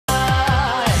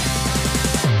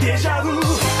deja vu.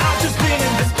 I've just been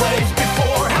in this place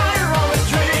before. Higher on the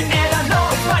street, and I know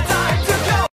it's my time to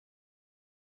go.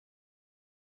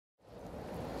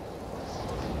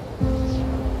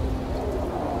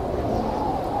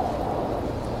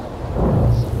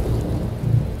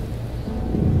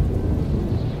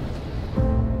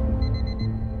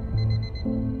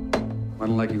 I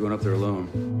don't like you going up there alone.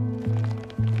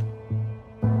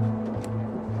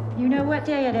 You know what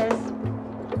day it is.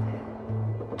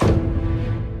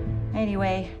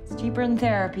 Anyway, it's cheaper than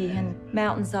therapy, and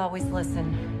mountains always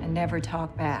listen and never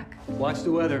talk back. Watch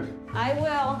the weather. I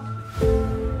will.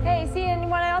 Hey, see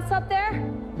anyone else up there?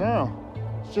 No,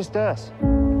 it's just us.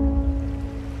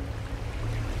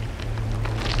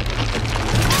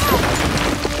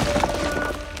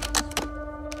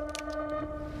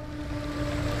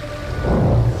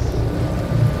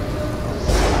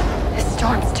 This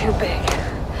storm's too big.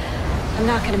 I'm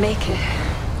not gonna make it.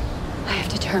 I have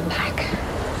to turn back.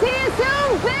 See you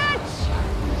soon, bitch!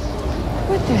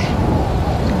 What the?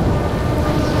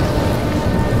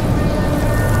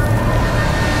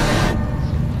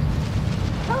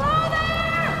 Hello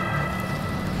there!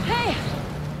 Hey!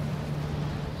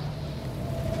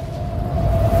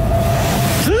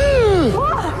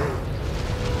 Whoa!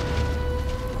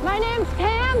 My name's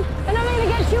Pam, and I'm gonna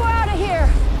get you out of here.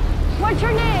 What's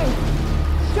your name?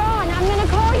 John, I'm gonna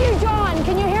call you John.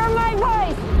 Can you hear my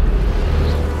voice?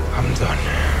 I'm done.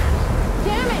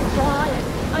 Damn it, John.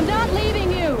 I'm not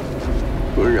leaving you.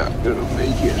 We're not gonna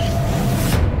make it.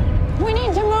 We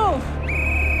need to move.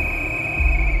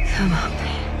 Come on.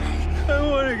 I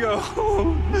want to go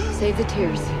home. Save the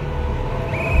tears.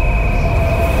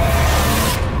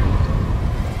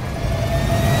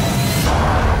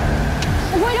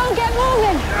 If we don't get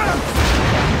moving,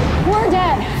 we're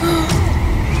dead.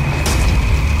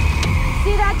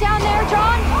 See that down there,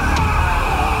 John?